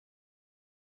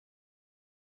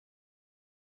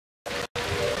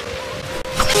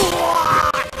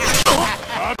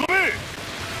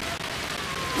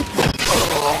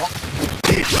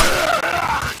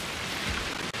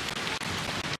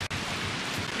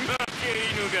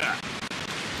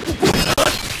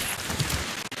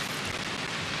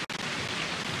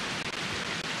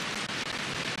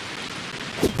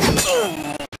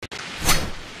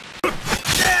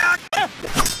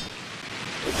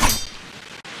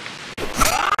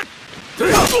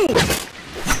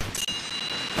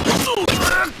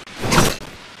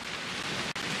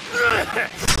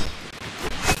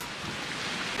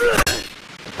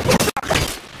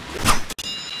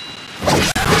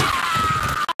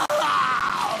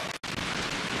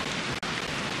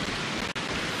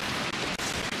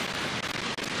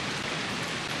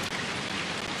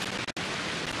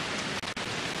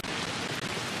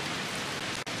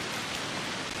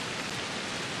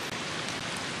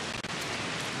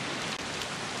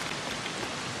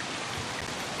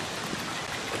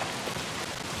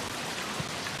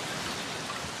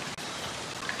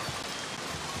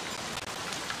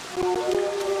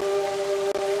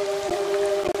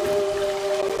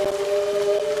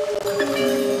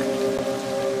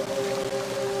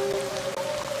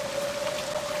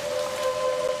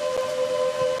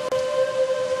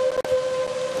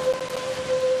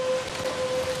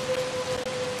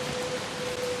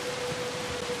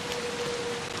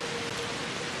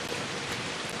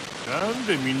なん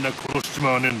でみんな殺しち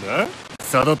まわねえんだ。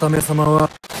定為様は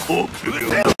おくるん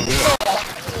だ。刻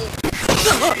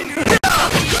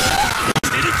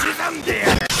んで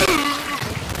やる。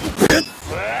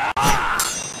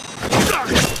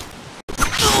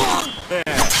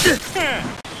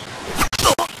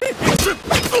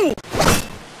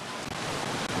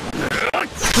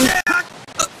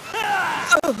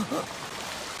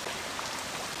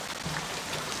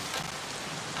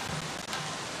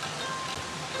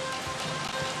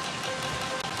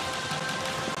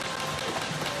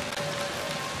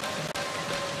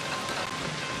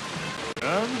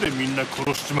なんでみんな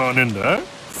殺しちまわねえんだ。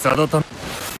定為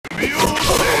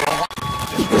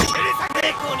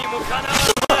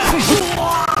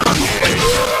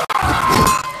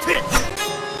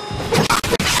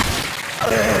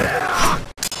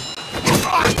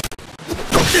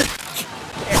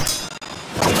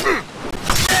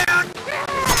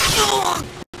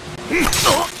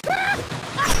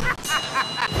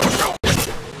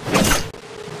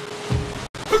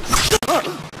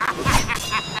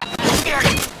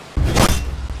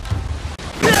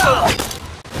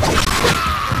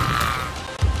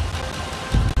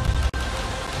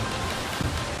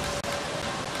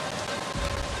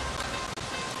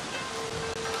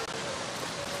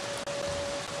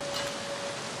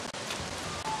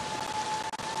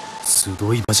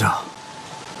集い場じゃ。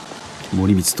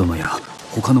森光殿や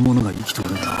他の者が生きと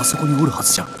るならあそこにおるは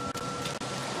ずじゃ。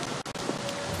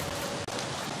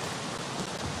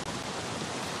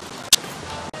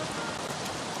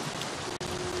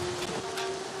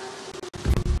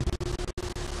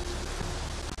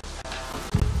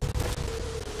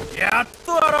やっ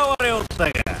と現れおった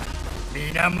が、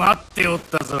皆待っておっ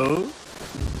たぞ。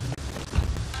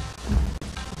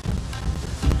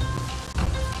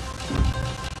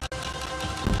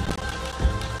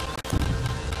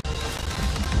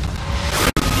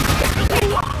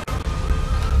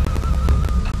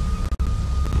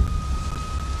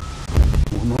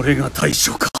己が大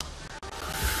将か、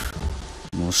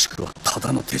もしくはた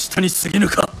だの手下に過ぎぬ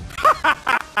か。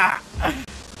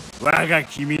我が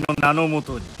君の名のも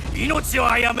とに命を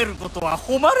殺めることは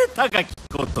誉れ高き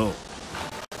こと。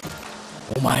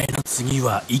お前の次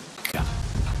は一家、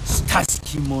親し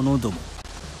き者ども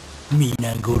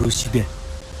皆殺しだ。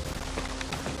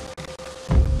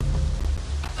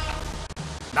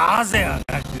なぜあ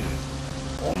がく、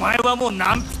お前はもう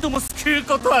何人も救う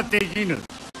ことはできぬ。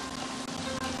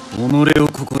己を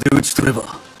ここで討ち取れば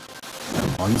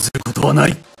案ずることはな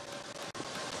い。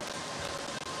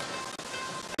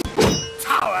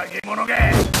たわけ者が手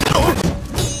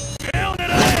を狙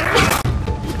え。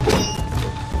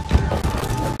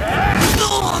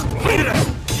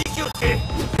息をつけ。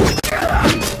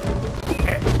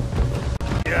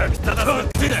役立たずの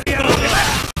手だ。諦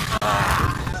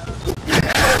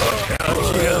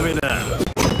めな。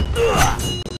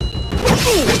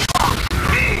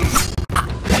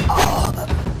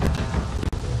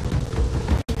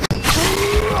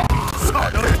その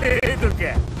程度か。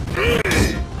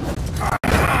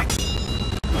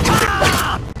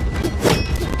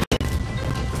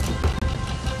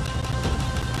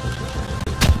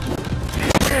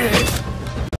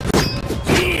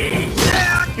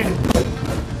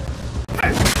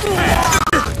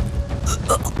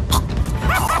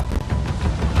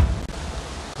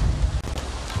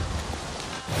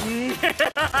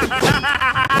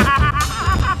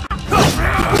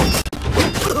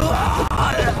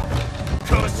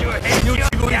腰を変に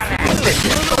やれ。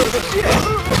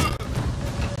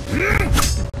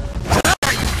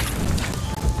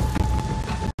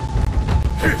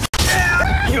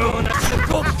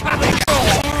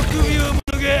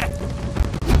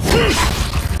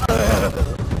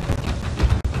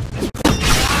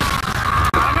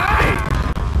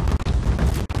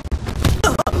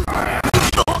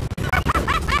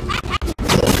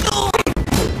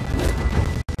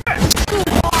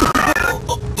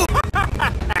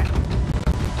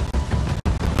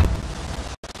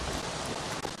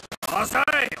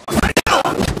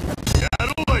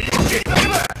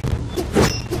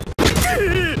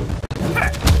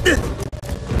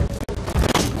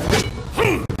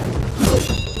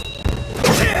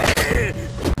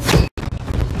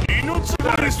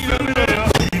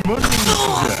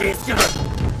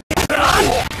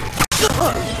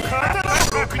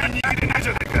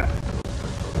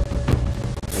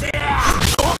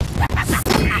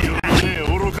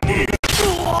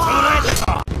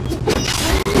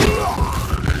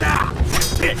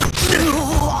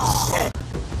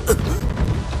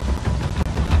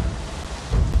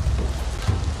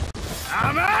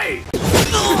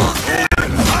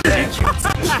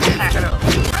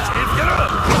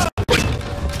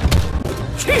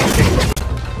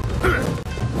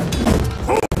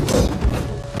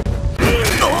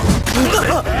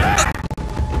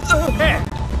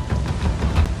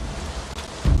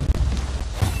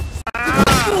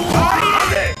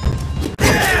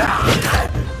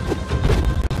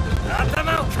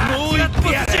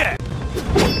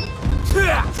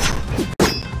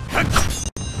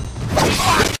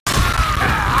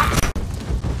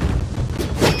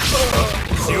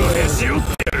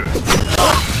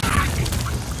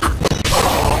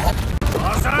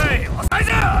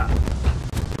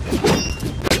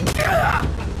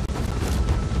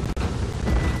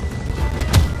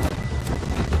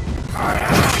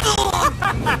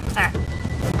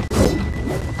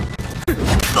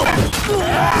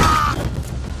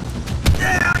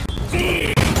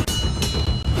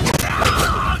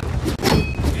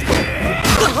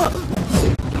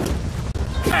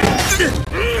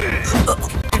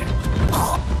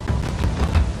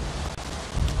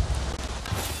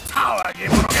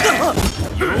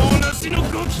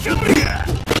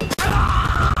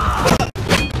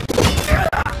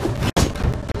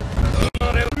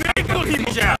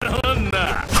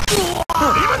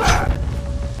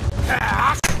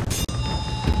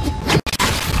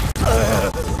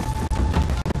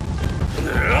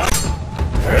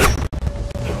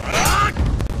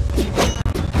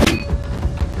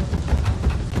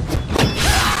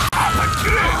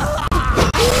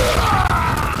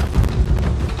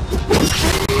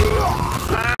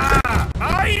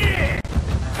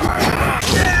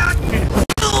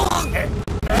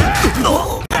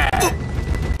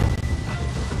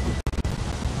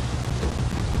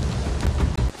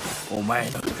お前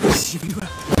の口火は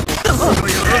その喜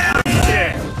びで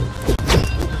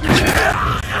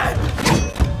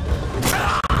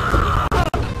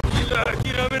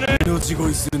諦めない。命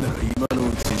乞いするなら今の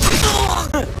うちに救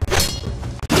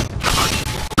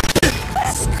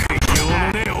いようの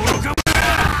ねえ愚か者だ。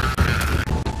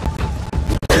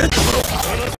こ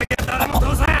の先は誰も通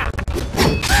さん。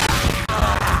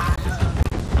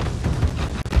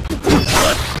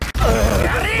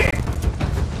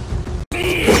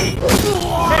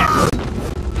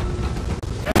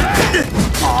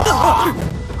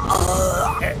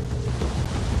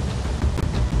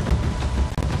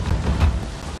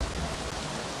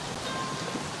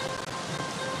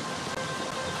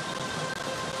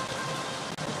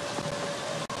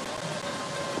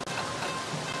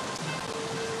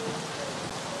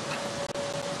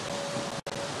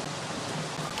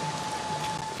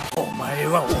お前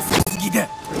は遅すぎだ。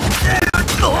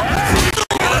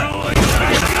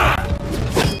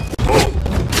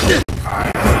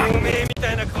おめえみ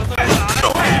たいなことが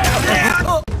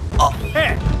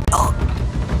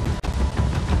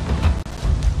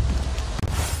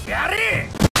やれ。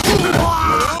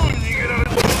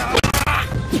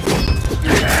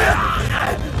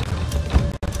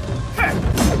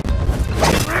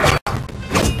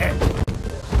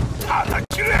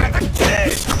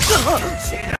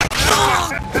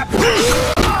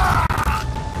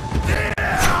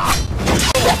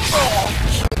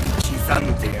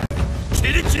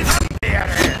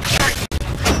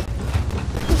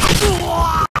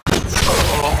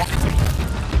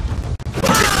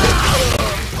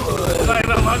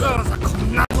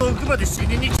まで死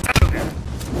にに来たのか。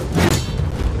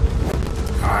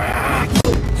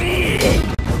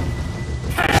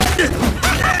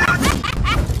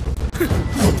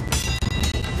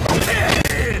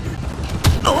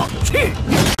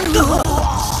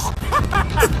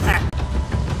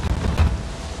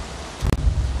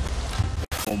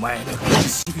前の本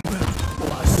心は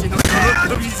わしの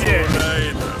喜びじゃ。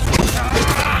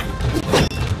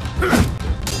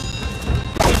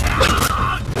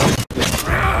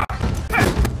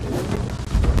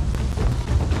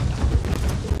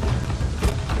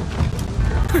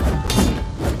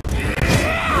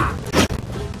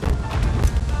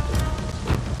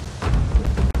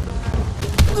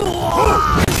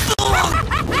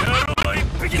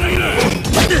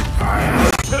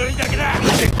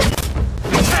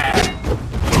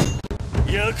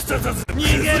役立たず逃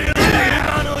げる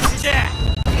今のうちじゃ。こ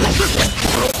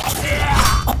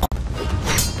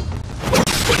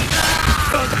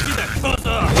っちだ小僧。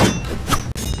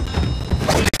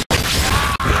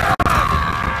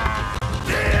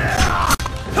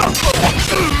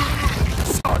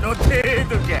その程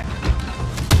度か。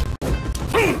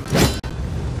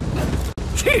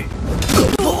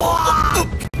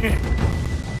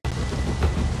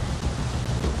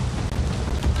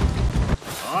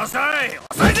遅い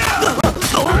遅いじゃ。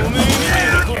おめえ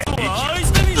のことを愛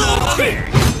してみろ。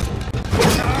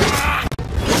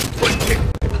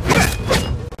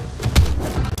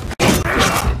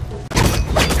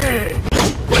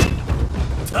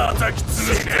叩き潰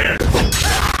して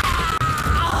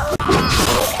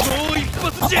もう一発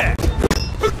じゃ。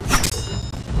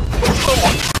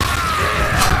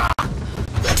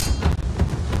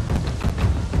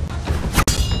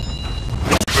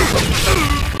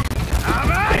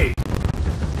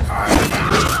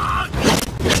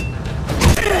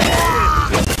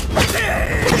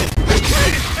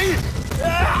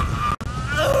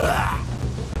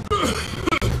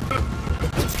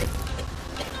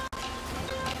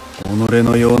己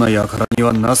のような輩に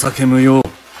は情け無用。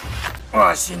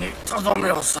わしにとどめ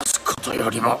を刺すことよ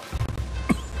りも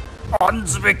案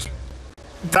ずべき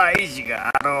大事が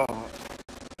あろう。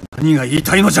何が言い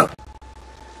たいのじゃ。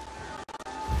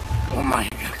お前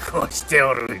がこうして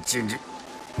おるうちに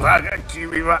我が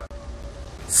君は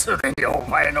すでにお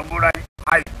前の村に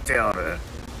入っておる。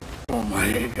お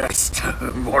前が慕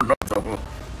う者ども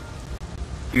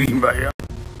今や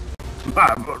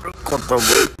守ることも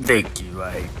でき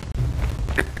まい。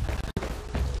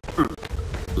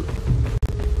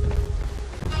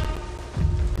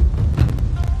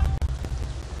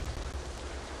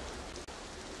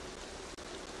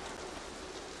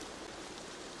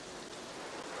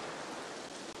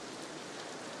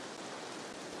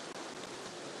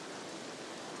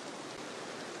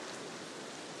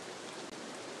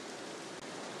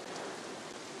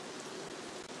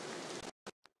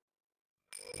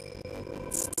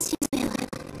父上は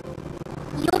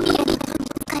黄泉へと行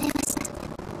かれました。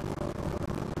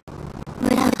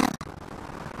村は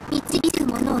導く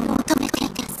者を求めてい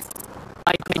ます。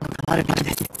アイコンがなるべき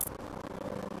です。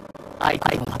アイコ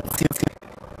ンは強く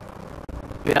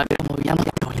裏部も敬っ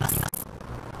ております。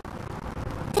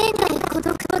天下へ孤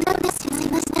独となってしまい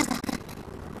ましたが、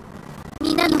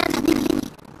皆のために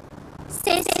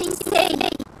誠心誠意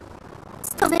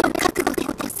務めを覚悟で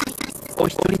ございます。お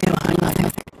一人ではありませ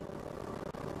ん。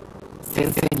先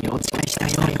生にお誓いした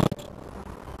ように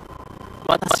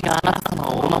私があなた様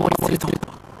をお守りすると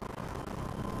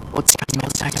お誓い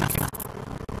申し上げます。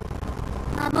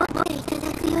守っていただ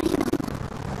くよりも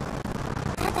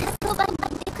ただそばに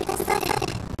いてください。そ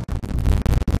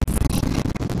れが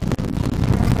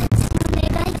私の願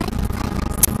いでござい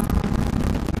ます。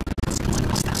かしこまり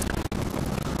ました。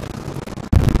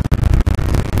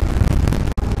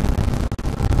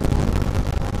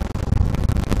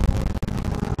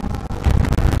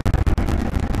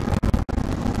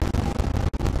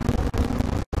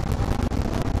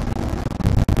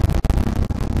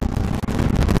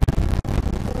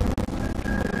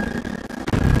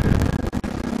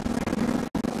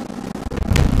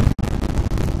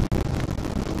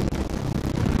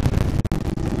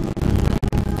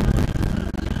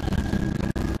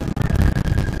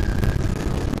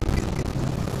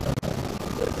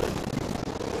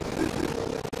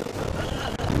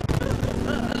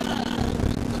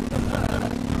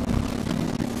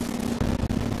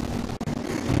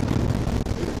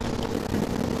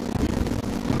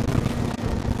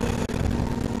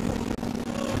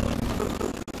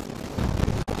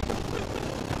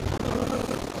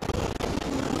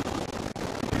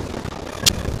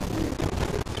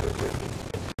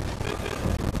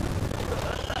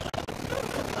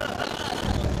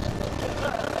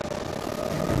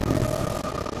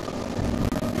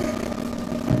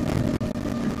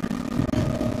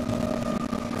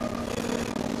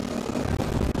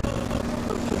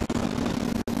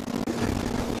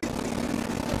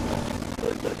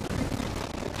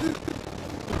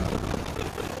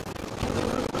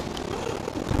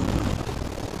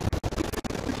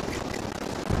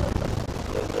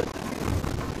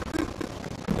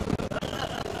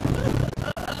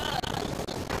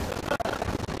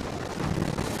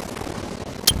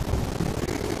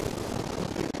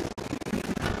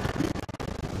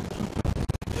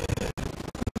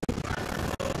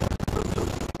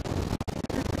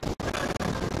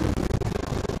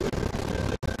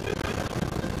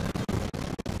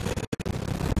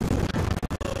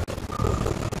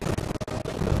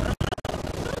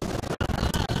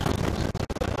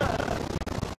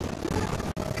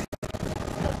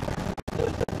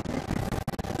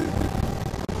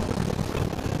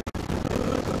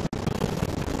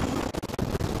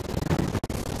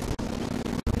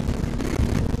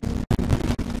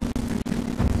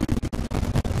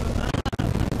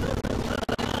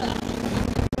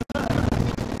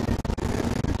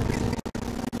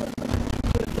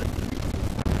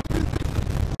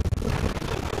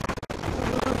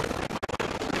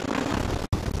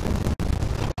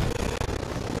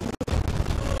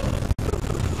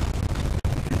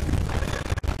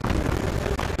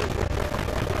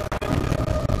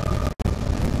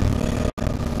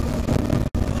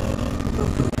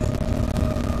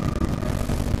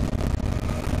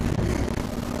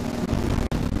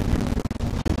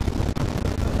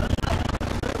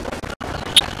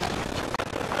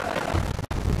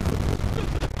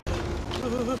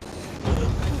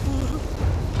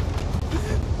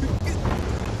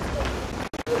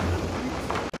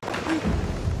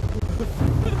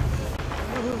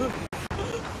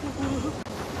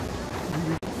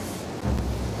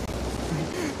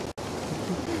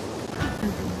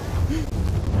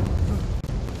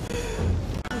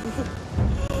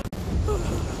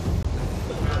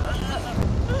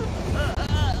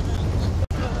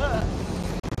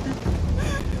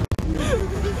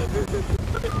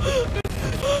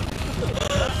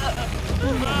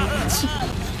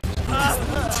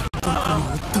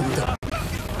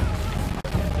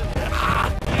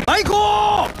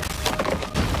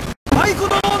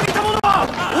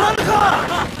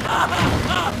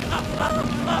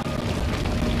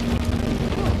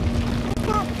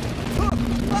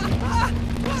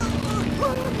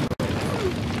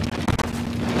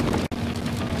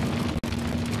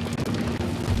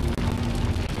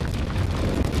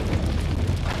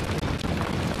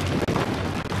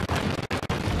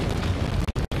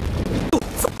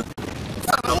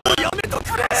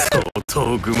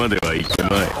遠くまでは行く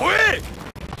まい。おい、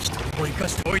一人も生か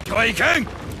しておいてはいけん。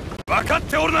分かっ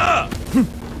ておるな。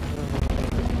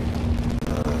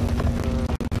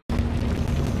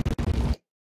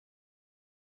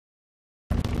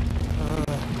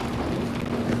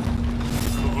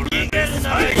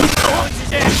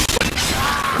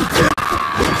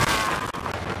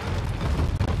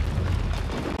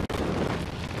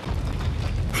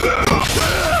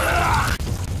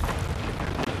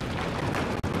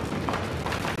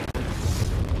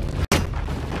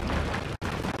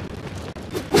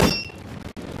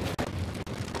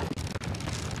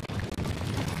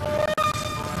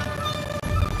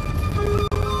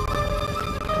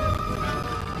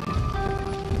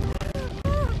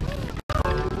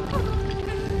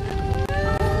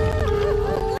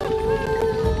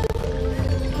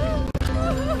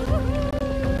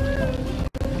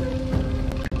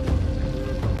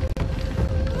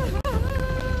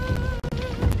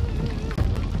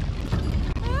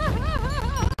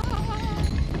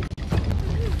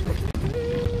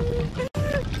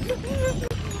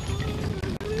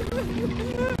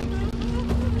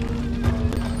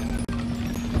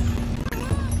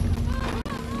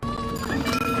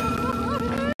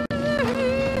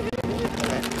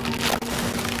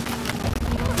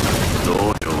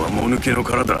抜けの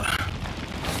体、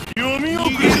読みを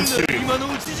くれんなら今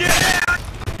のうちじゃ。や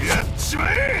っちま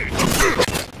え。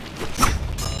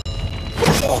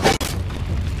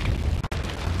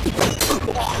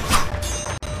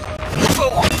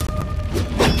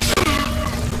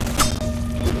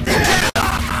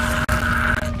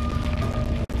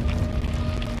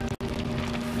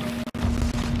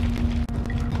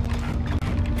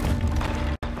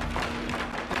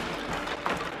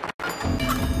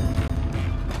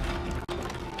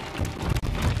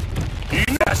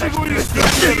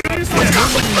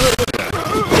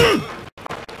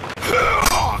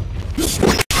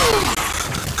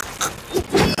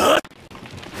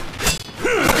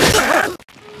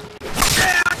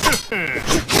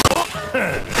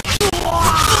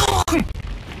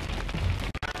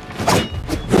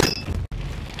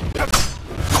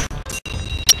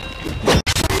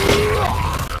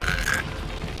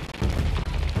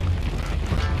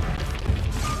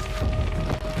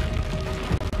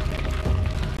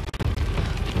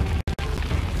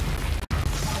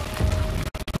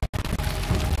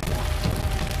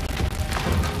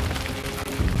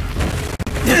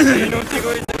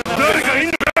誰かいん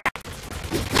のか。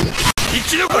生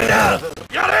き残りだ。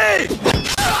やれ。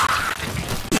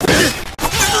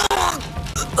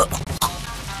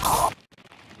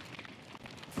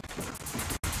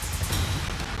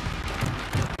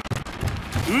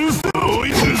嘘を追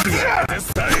いつくが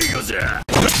最後じゃ。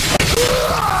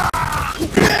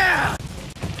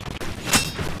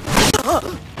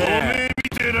おめえみ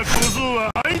てえな小僧は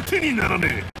相手にならね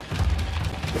え。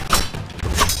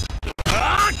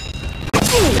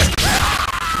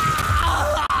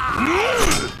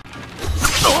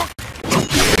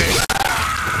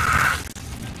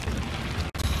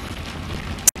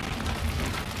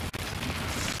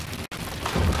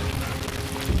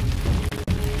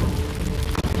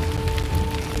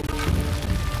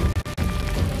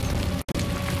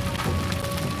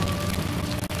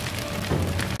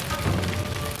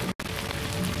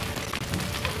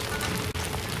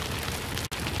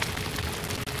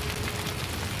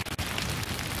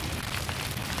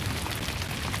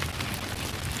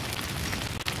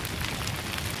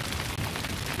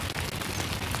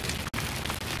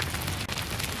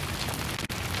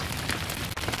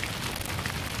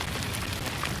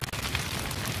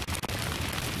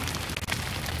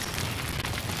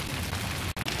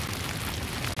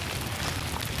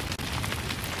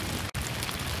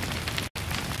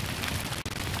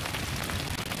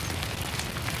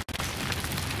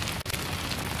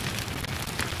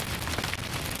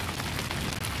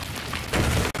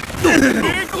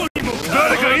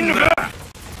誰かいんのか。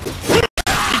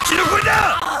生き残りだ。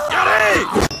やれ。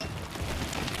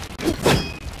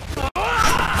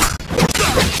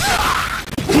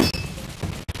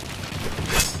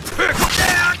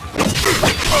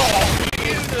逃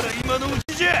げるなら今のう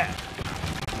ちじゃ。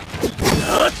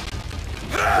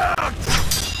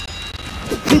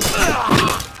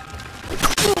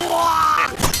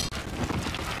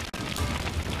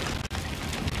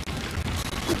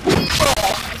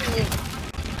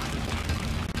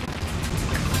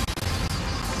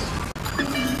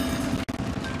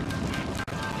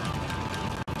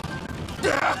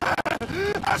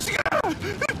足が。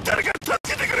誰か助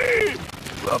けてくれ。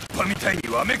わっぱみたいに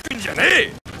わめくんじゃね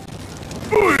え。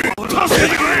おい、助け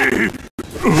てくれ。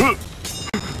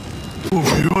お前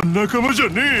は仲間じゃ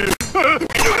ねえ。見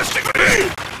逃してくれ。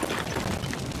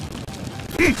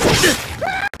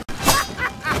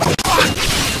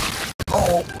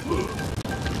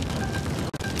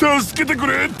助けてく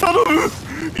れ、頼む。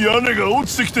屋根が落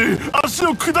ちてきて足を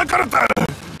砕かれた。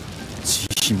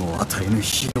慈悲も与えぬ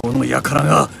非道の輩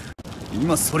が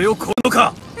今それをこうの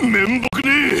か。面目ね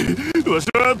え。わし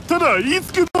はただ言い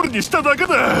つけ通りにしただけ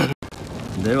だ。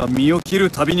では身を切る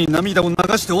たびに涙を流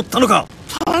しておったのか。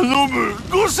頼む、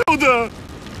五章だ。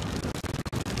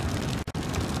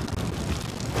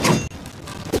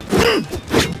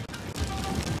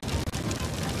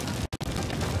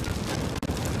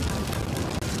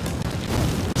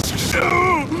師匠、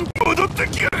戻って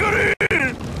きやがれ。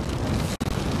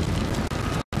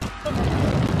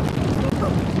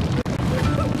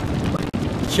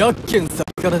100件先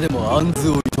からでも案図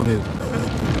を認めよ。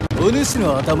お主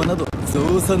の頭など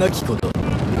造作なきこと。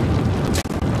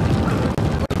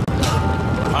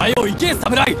はよ行け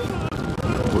侍。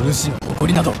お主の誇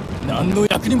りなど何の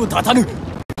役にも立たぬ。負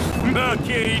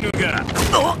け犬が。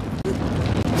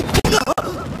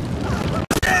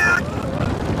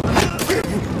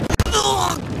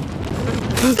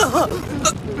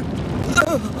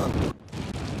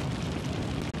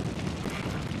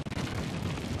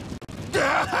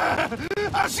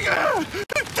足が。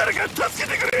誰か助け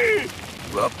てくれ。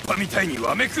わっぱみたいに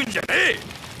わめくんじゃねえ。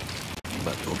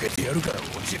今どけてやるから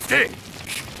落ち着け。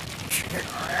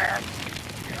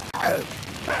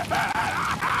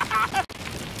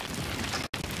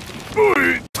お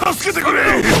い、助けてくれ。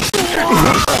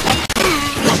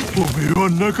おめえは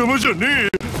仲間じゃねえ。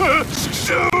師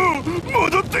匠、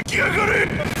戻ってきやがれ。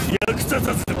役立た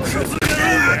ずのクズ野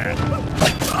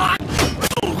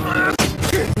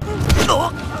郎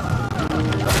が。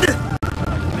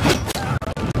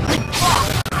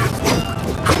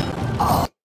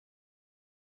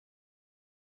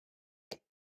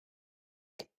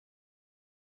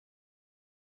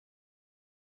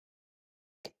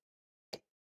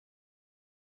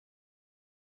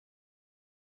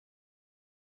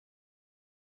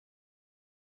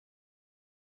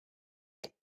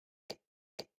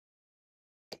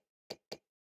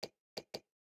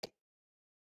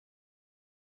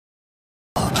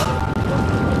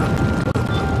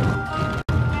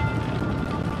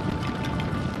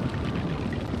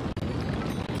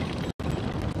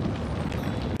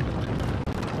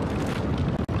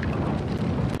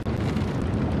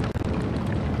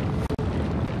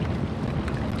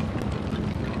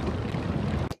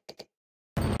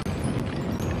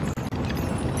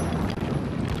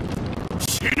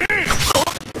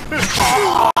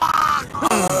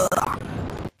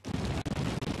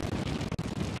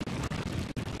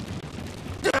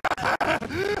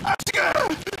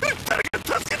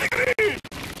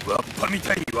み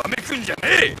たいにわめくんじゃね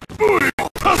え。おい、助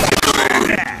けてく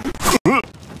れ。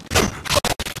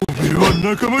おめえは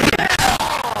仲間じゃ。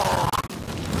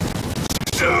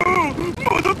師匠、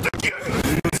戻ってきやがれ。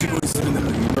命乞いするなら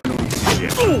今のうちや。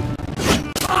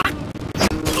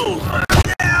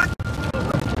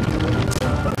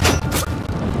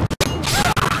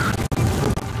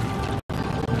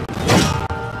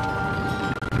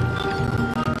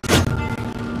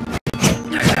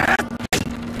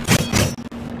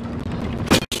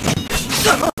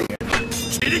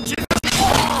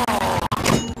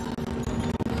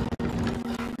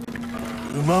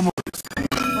馬もですか。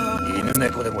犬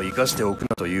猫でも生かしておくな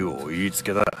というお言いつ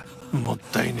けだ。もっ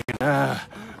たいねえな。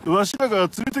わしらが連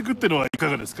れてくってのはいか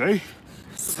がですかい。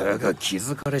すぐ気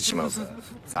づかれちまうさ。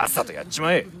さっさとやっち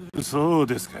まえ。そう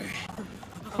ですかい。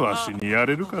わしにや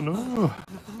れるかの。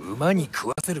馬に食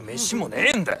わせる飯も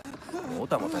ねえんだ。も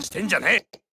たもたしてんじゃね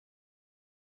え。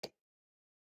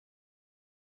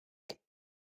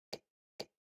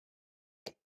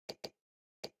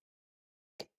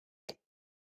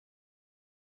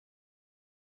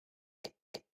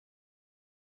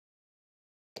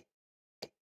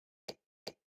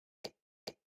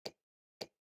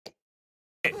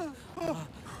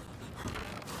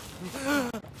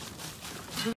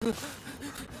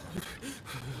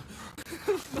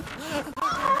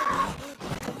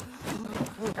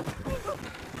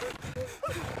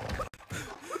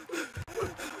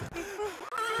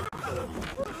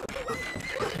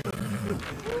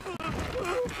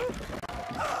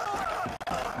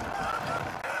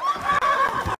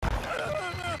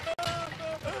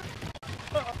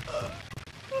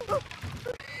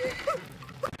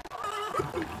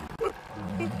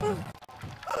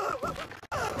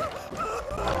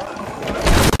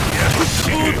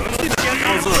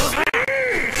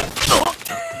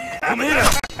おめえら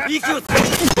息をつけ。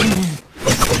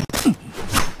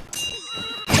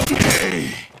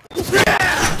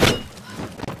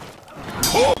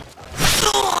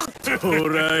捕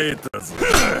らえたぞ。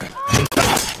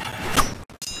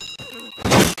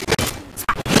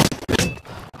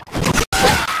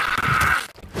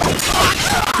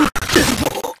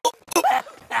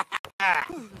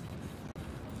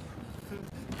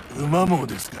馬も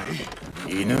ですか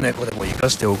い。犬猫でも生か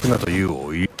しておくなという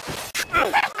おい。